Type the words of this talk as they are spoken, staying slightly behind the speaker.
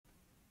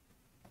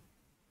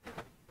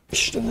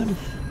Istenem.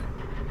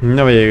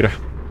 Na végre.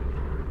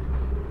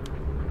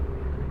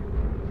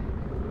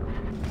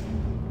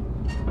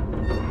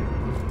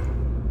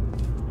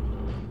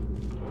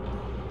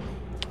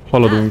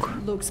 Haladunk.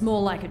 That looks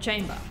more like a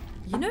chamber.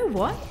 You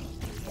know what?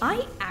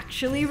 I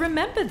actually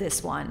remember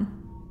this one.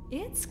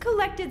 It's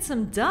collected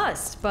some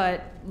dust,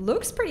 but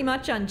looks pretty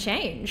much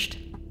unchanged.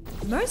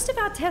 Most of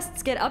our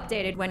tests get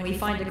updated when we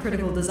find a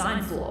critical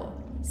design flaw.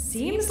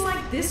 Seems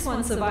like this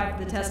one survived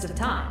the test of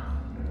time.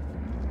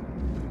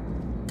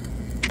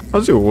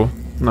 Az jó.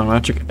 Na,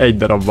 már csak egy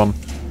darab van.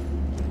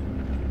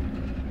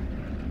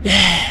 Yeah!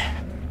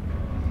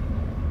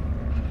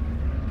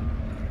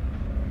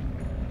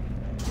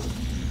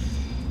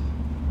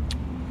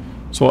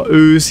 Szóval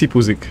ő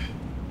szipuzik.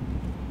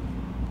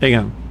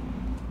 Igen.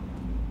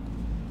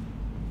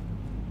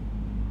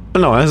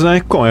 Na, ez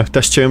egy komoly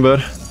test chamber.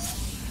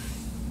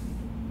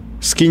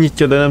 Ezt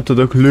kinyitja, de nem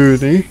tudok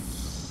lőni.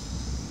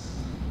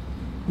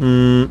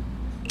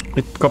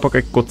 Itt kapok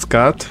egy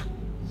kockát.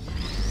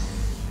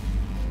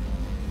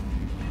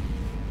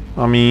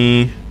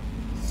 Ami...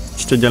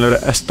 és egyelőre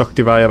ezt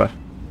aktiválja be.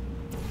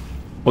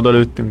 Oda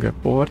lőttünk egy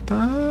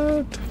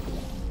portált.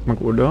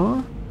 Meg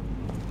oda.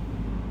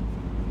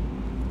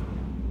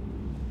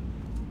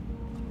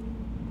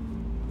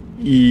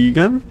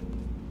 Igen.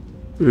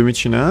 Ő mit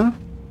csinál?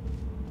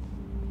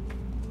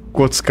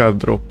 Kockát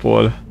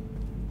droppol.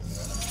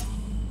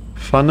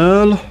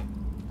 Funnel.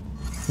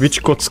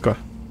 Which kocka?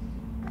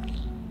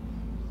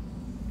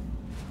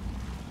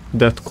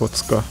 Dead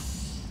kocka.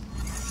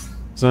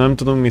 Szóval nem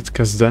tudom mit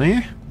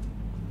kezdeni.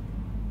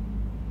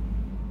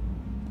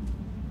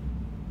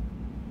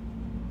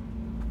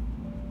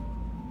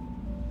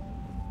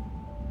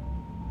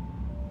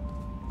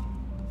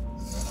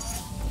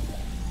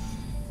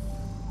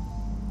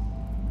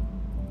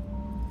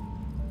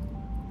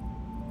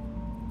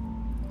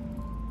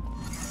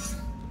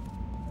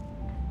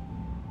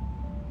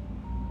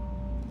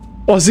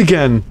 Az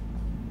igen!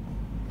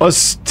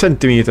 Az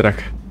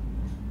centiméterek.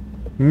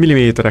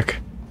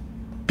 Milliméterek.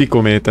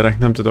 Pikométerek,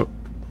 nem tudok.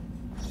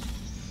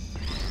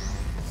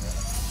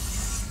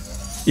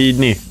 Így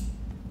né.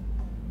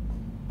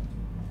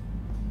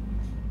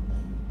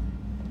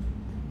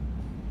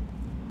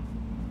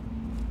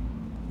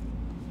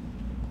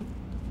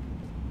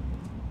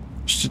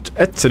 És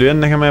egyszerűen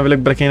nekem elvileg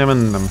bele kéne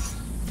mennem.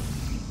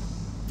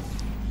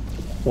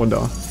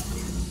 Oda.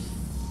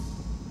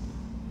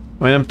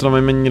 Majd nem tudom,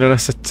 hogy mennyire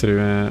lesz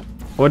egyszerűen.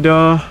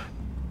 Oda...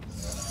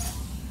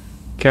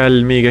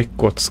 kell még egy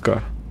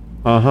kocka.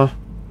 Aha.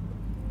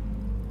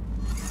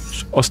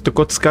 És azt a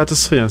kockát,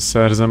 azt hogyan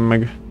szerzem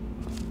meg?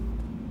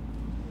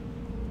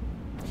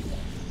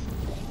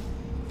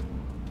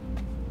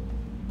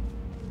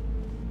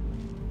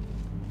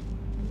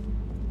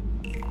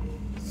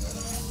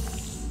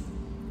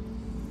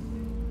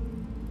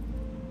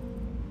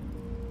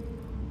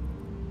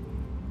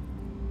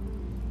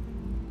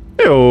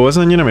 Jó, az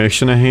annyira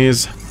mégse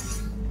nehéz.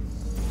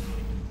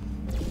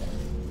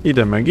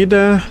 Ide meg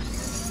ide.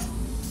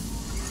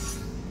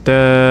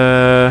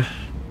 Te...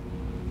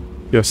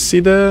 jössz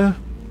ide.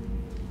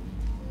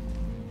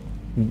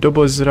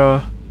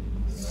 Dobozra.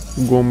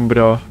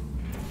 Gombra.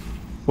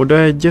 Oda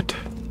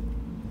egyet.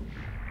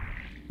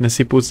 Ne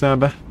szipuzzál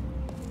be.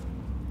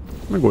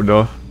 Meg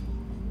oda.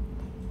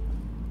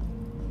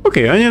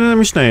 Oké, annyira nem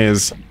is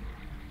nehéz.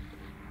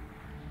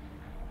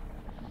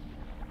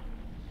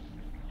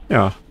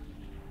 Ja.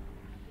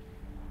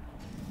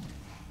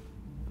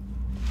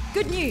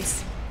 Good news!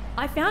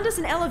 I found us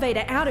an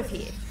elevator out of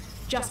here.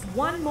 Just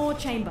one more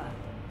chamber.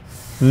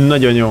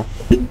 Nagyon jó.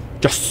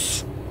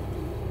 Yes!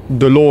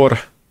 The lore.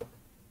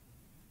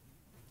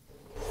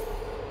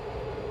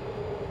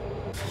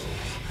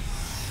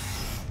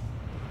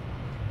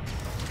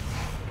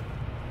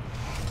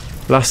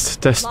 Last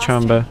test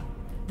chamber.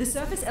 The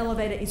surface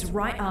elevator is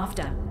right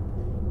after.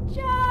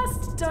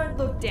 Just don't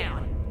look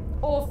down.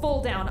 Or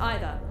fall down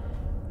either.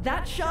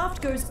 That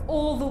shaft goes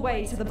all the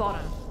way to the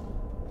bottom.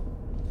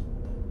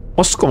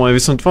 Az komoly,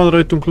 viszont van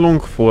rajtunk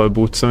long fall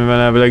boots, amivel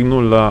elvileg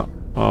nulla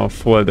a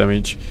fall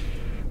damage.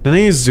 De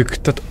nézzük,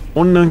 tehát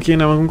onnan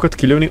kéne magunkat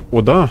kilőni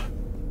oda?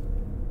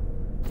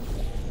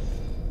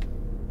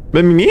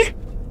 De mi?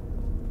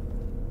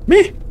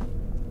 Mi?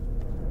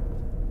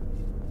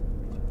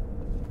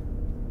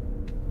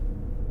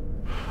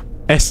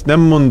 Ezt nem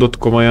mondod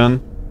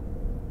komolyan.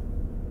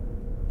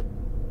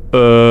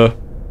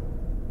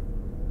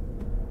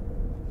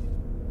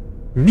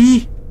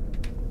 Mi?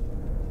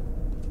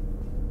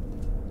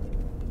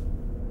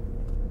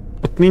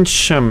 Ott nincs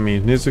semmi,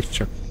 nézzük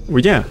csak.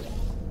 Ugye?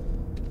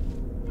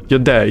 Ja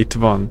de, itt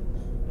van.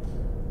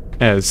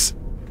 Ez.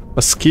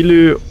 A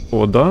skillő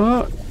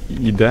oda,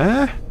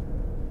 ide.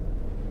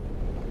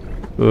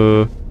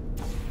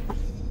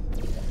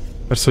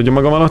 Persze, hogy a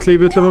magam alatt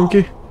lévőt lövöm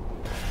ki.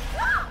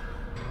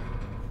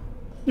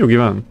 Nyugi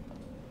van.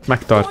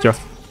 Megtartja.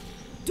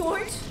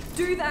 Don't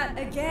do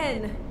that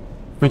again.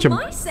 For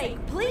my sake,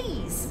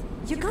 please.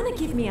 You're gonna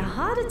give me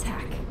a heart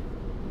attack.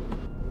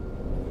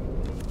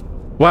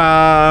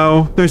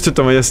 Wow! Nem is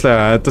tudtam, hogy ezt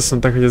lehet. Azt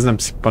mondták, hogy ez nem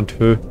szippant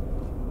hő.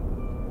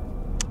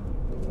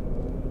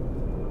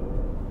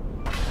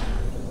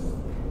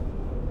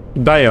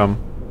 Damn.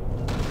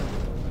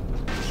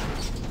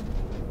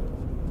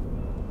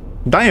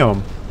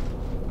 Damn.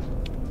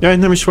 Jaj,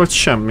 nem is volt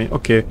semmi.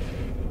 Oké.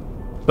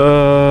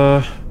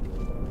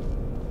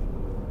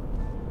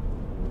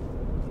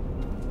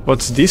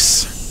 What's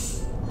this?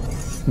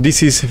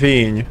 This is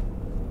fény.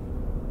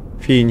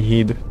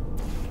 Fényhíd.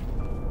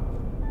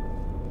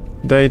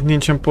 De itt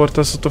nincsen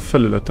portálszató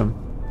felületem.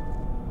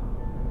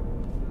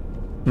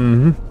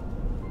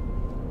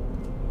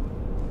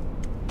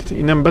 Tehát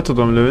innen be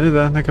tudom lőni,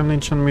 de nekem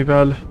nincsen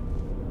mivel...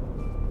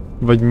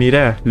 Vagy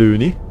mire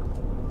lőni.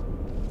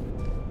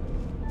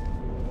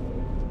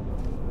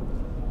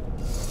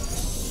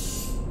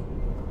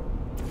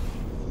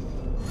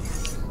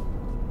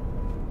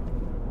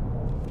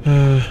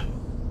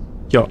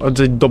 Ja, az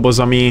egy doboz,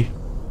 ami...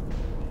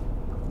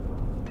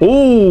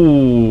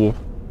 Ó!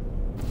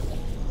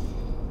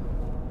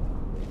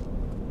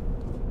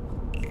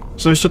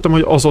 Szóval is tudtam,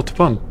 hogy az ott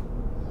van.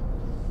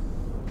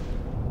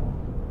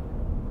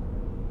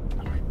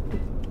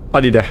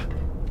 Add ide.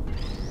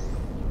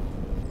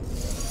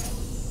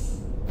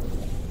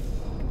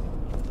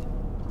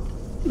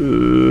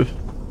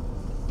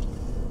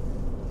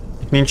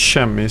 Itt nincs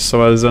semmi,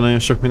 szóval ezzel nagyon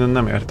sok mindent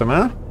nem értem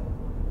el.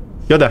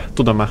 Ja de,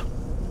 tudom már.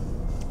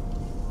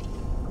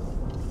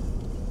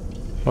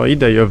 Ha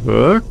ide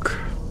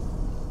jövök...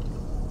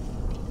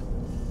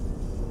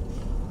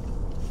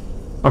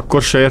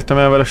 Akkor se értem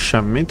el vele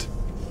semmit.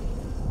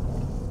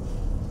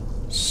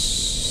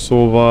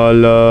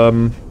 Szóval...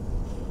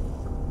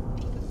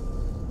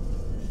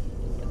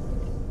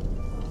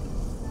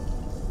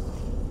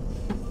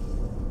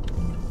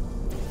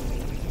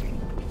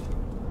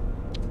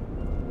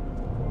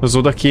 Az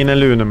oda kéne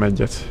lőnöm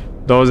egyet.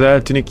 De az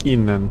eltűnik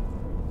innen.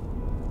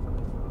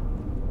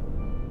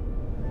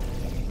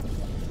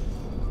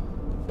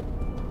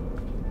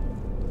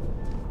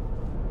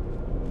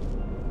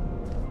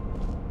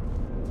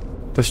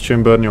 Test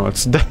Chamber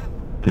 8, de...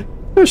 Nem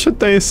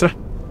esette észre.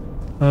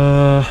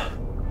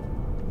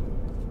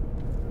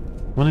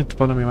 Van itt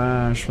valami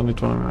más, van itt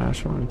valami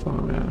más, van itt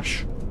valami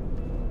más.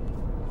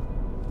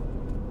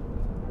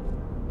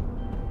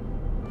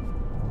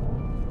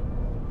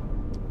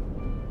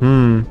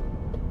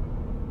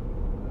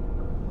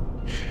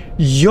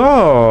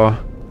 Ja!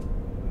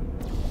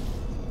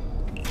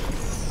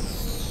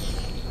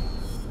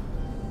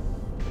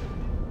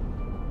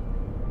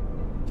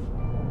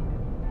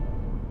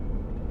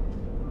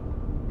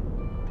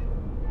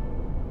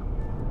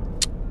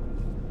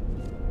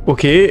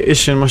 Oké,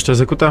 és én most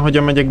ezek után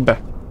hogyan megyek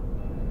be?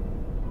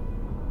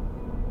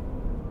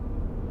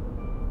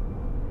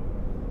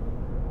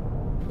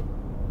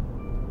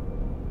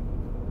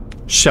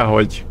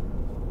 Sehogy.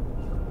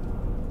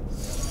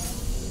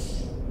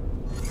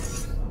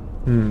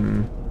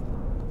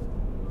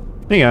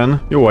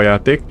 Igen, jó a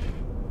játék.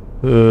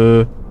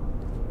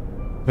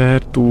 Where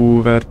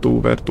to,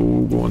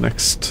 go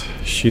next.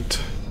 Shit.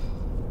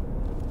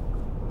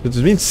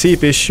 Ez mind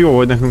szép és jó,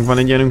 hogy nekünk van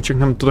egy ilyenünk, csak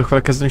nem tudok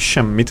vele kezdeni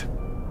semmit.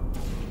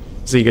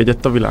 Az ég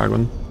egyet a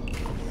világon.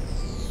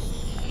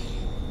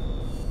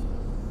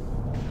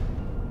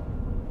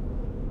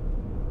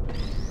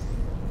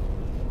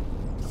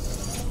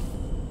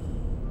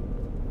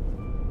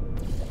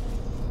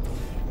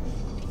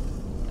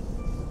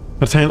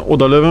 Mert ha én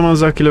oda lövöm,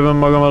 azzal kilövöm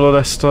magam alól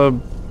ezt a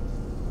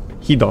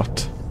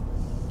hidat.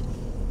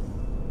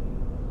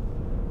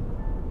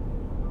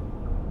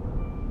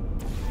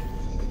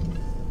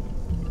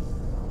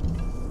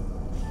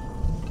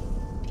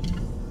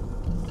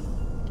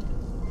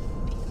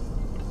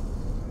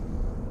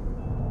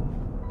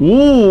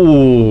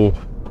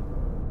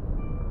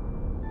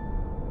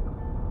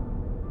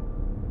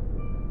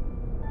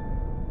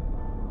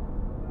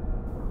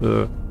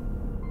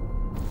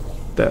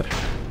 There.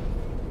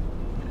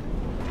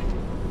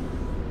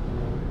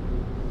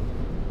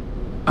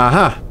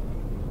 Aha!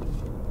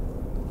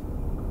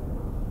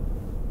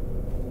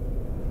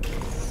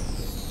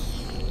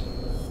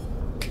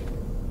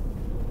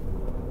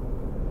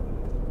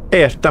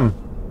 Értem.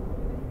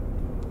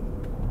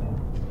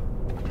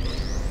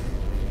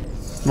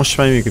 Most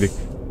már működik.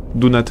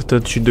 Do not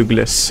touch the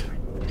glass.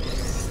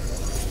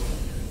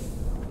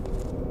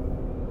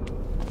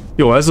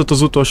 Jó, ez ott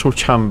az utolsó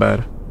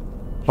chamber.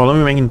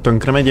 Valami megint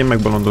tönkre megy, én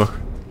megbolondolok.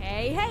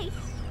 Hey, hey!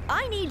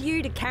 I need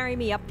you to carry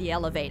me up the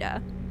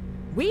elevator.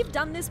 We've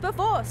done this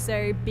before, so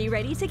be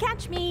ready to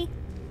catch me.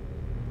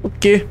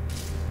 Okay.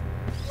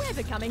 We're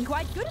becoming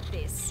quite good at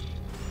this.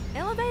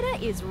 Elevator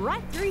is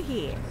right through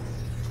here.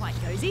 Quite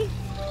cozy.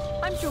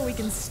 I'm sure we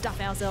can stuff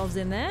ourselves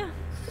in there.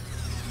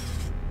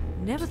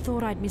 Never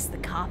thought I'd miss the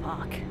car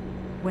park.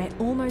 We're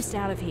almost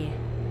out of here.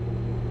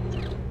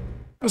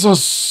 Ez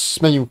az,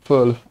 menjünk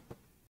föl.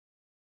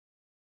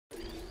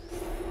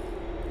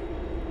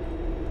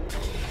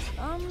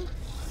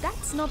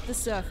 That's not the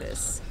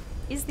surface.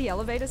 Is the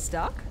elevator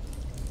stuck?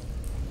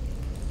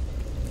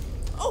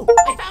 Oh,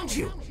 I found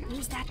you!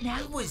 Who's that now?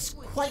 I was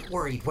quite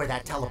worried where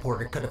that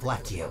teleporter could have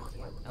left you.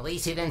 At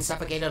least he didn't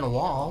suffocate on a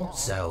wall,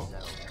 so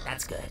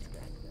that's good.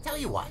 Tell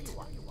you what,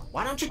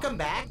 why don't you come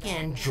back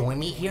and join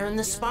me here in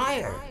the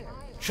spire?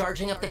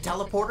 Charging up the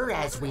teleporter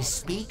as we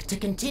speak to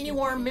continue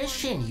our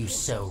mission, you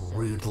so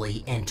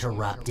rudely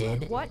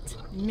interrupted. What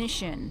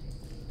mission?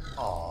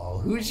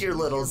 Oh, who's your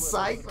little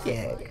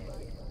sidekick?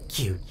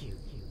 Cute.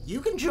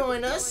 You can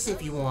join us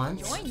if you want.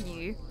 Join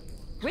you?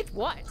 With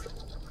what?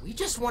 We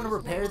just want to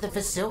repair the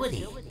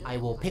facility. I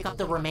will pick up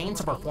the remains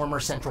of our former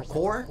central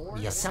core,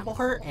 reassemble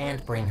her,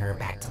 and bring her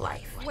back to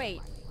life.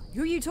 Wait,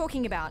 who are you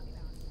talking about?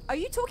 Are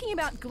you talking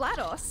about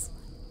GLaDOS?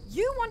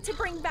 You want to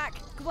bring back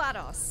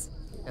GLaDOS?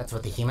 That's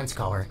what the humans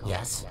call her,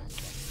 yes.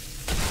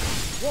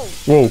 Whoa.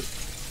 Wow.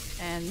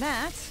 And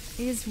that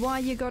is why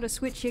you gotta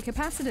switch your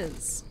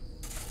capacitors.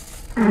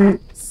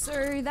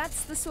 So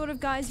that's the sort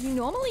of guys you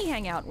normally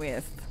hang out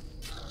with.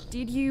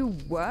 Did you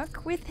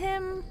work with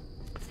him?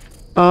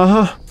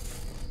 Aha.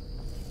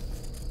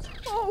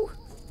 Oh,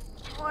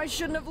 I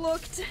shouldn't have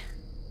looked.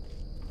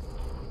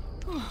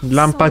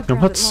 Lámpát So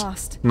nyomhatsz? proud at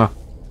last. Na,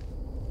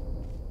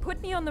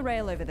 Put me on the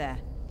rail over there.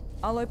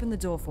 I'll open the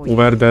door for you.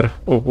 over there.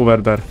 Oh,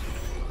 over there.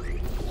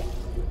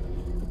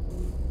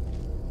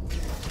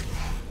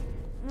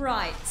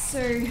 Right, so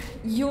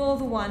you're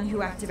the one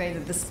who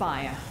activated the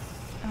spire.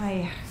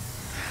 I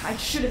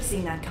should have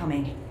seen that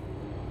coming.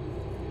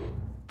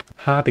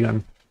 Hát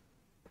igen.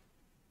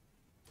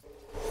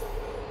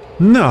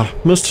 Na,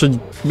 most, hogy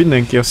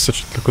mindenki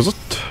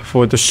összecsatlakozott,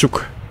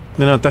 folytassuk.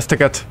 Ne a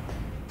teszteket.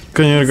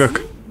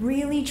 Könyörgök.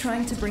 Really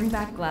trying to bring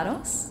back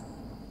GLaDOS?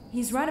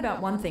 He's right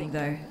about one thing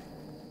though.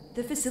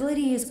 The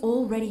facility is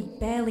already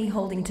barely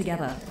holding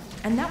together,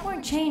 and that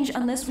won't change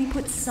unless we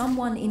put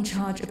someone in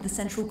charge of the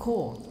central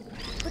core.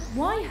 But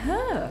why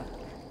her?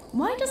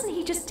 Why doesn't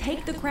he just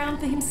take the crown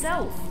for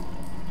himself?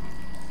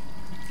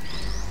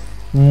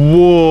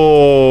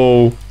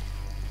 Wow.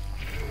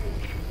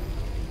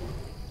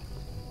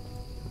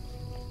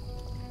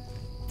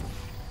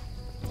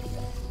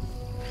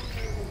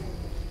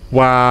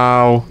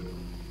 Wow.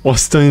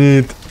 Azt a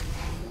nyit.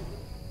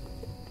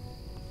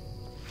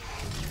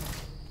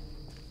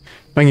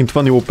 Megint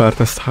van jó pár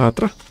teszt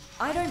hátra.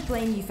 I don't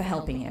blame you for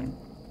helping him.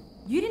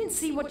 You didn't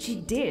see what she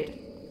did.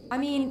 I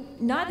mean,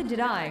 neither did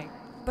I.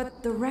 But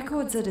the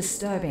records are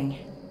disturbing.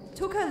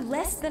 Took her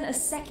less than a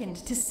second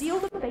to seal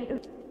the fate of...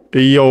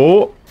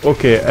 Jó,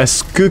 oké,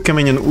 ezt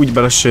kőkeményen úgy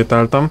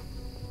belesétáltam.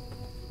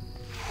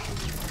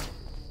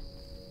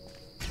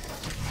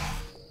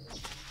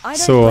 I don't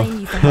So- blame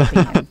you for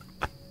helping him.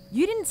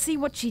 You didn't see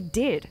what she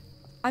did.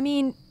 I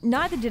mean,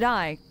 neither did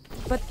I.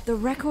 But the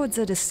records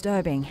are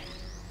disturbing.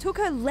 Took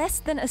her less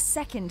than a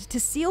second to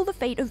seal the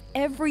fate of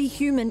every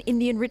human in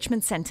the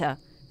enrichment center.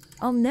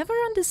 I'll never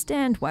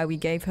understand why we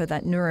gave her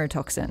that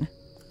neurotoxin.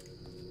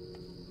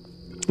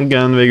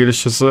 Igen, végül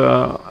is ez...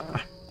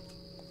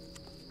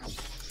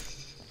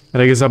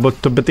 Erre igazából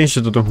többet én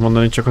sem tudok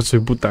mondani, csak az,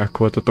 hogy buták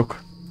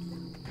voltatok.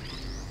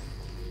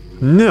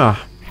 Na!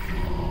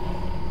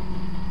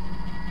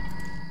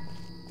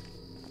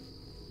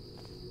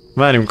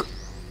 Várjunk.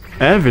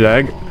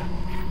 Elvileg...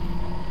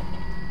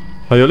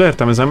 Ha jól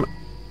értelmezem...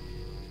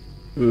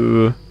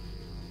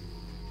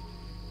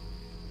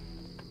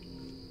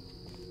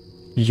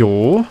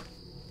 Jó.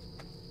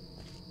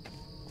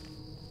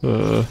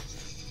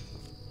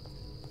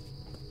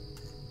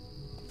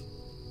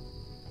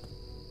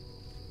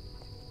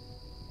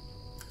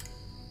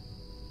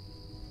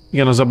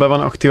 Igen, az a be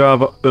van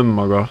aktiválva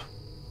önmaga.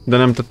 De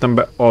nem tettem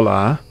be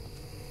alá.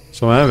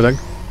 Szóval elvileg...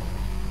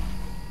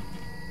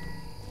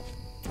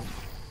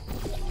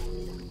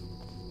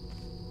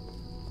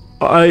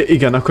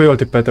 Igen, akkor jól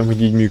tippeltem,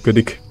 hogy így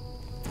működik.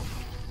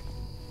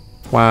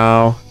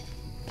 Wow.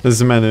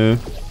 Ez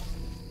menő.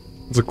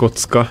 Ez a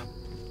kocka.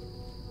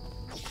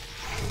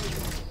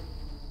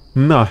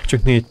 Na,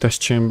 csak 4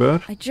 test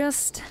chamber. I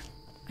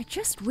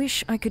just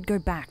wish I could go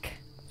back,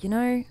 you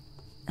know,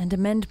 and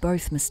amend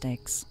both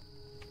mistakes.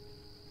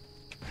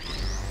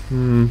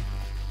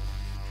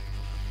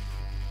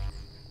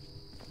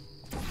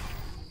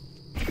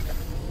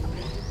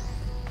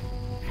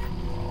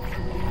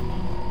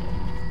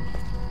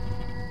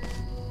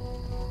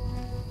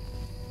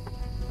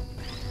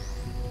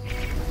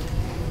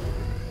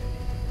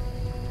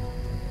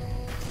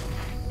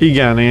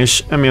 Igen,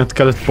 és emiatt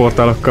kellett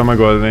portálokkal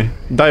megoldani.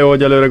 De jó,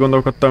 hogy előre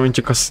gondolkodtam, én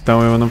csak azt hittem,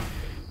 hogy mondom.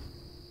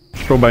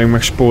 Próbáljunk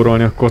meg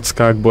spórolni a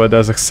kockákból, de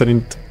ezek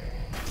szerint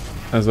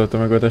ez volt a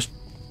megoldás.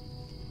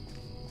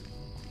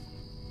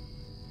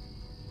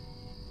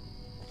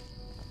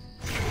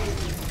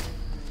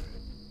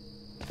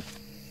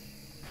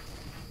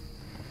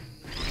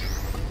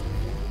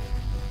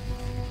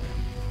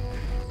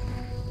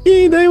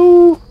 De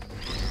jó!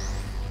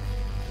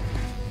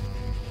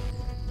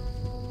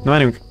 Na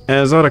várjunk,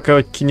 ez arra kell,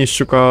 hogy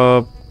kinyissuk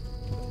a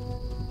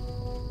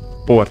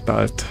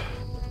portált.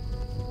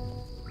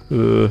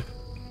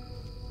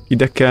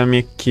 Ide kell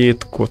még 2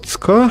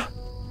 kocka.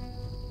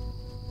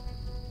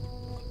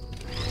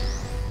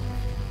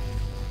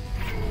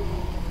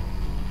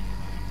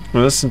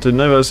 Ez azt jelenti, hogy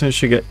nagy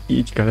valószínűséggel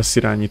így kell ezt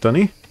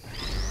irányítani.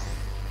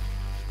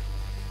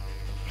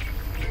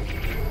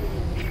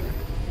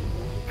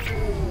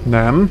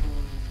 Nem.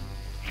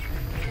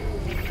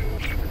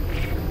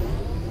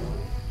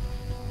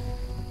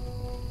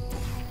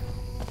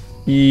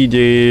 Így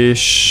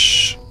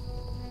és...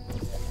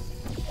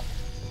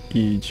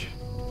 így.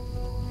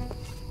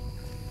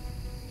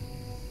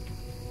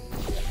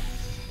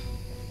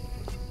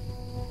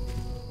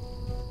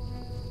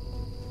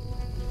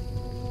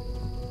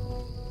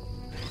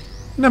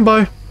 Nem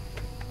baj.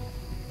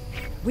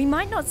 We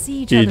might not see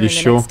each Így other in is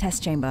the jó. next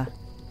test chamber.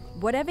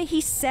 Whatever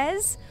he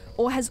says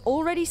or has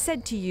already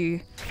said to you,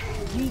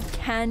 we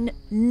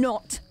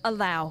cannot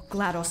allow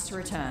GLaDOS to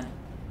return.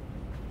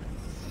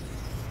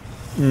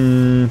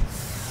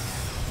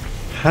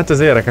 Hát ez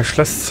érdekes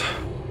lesz.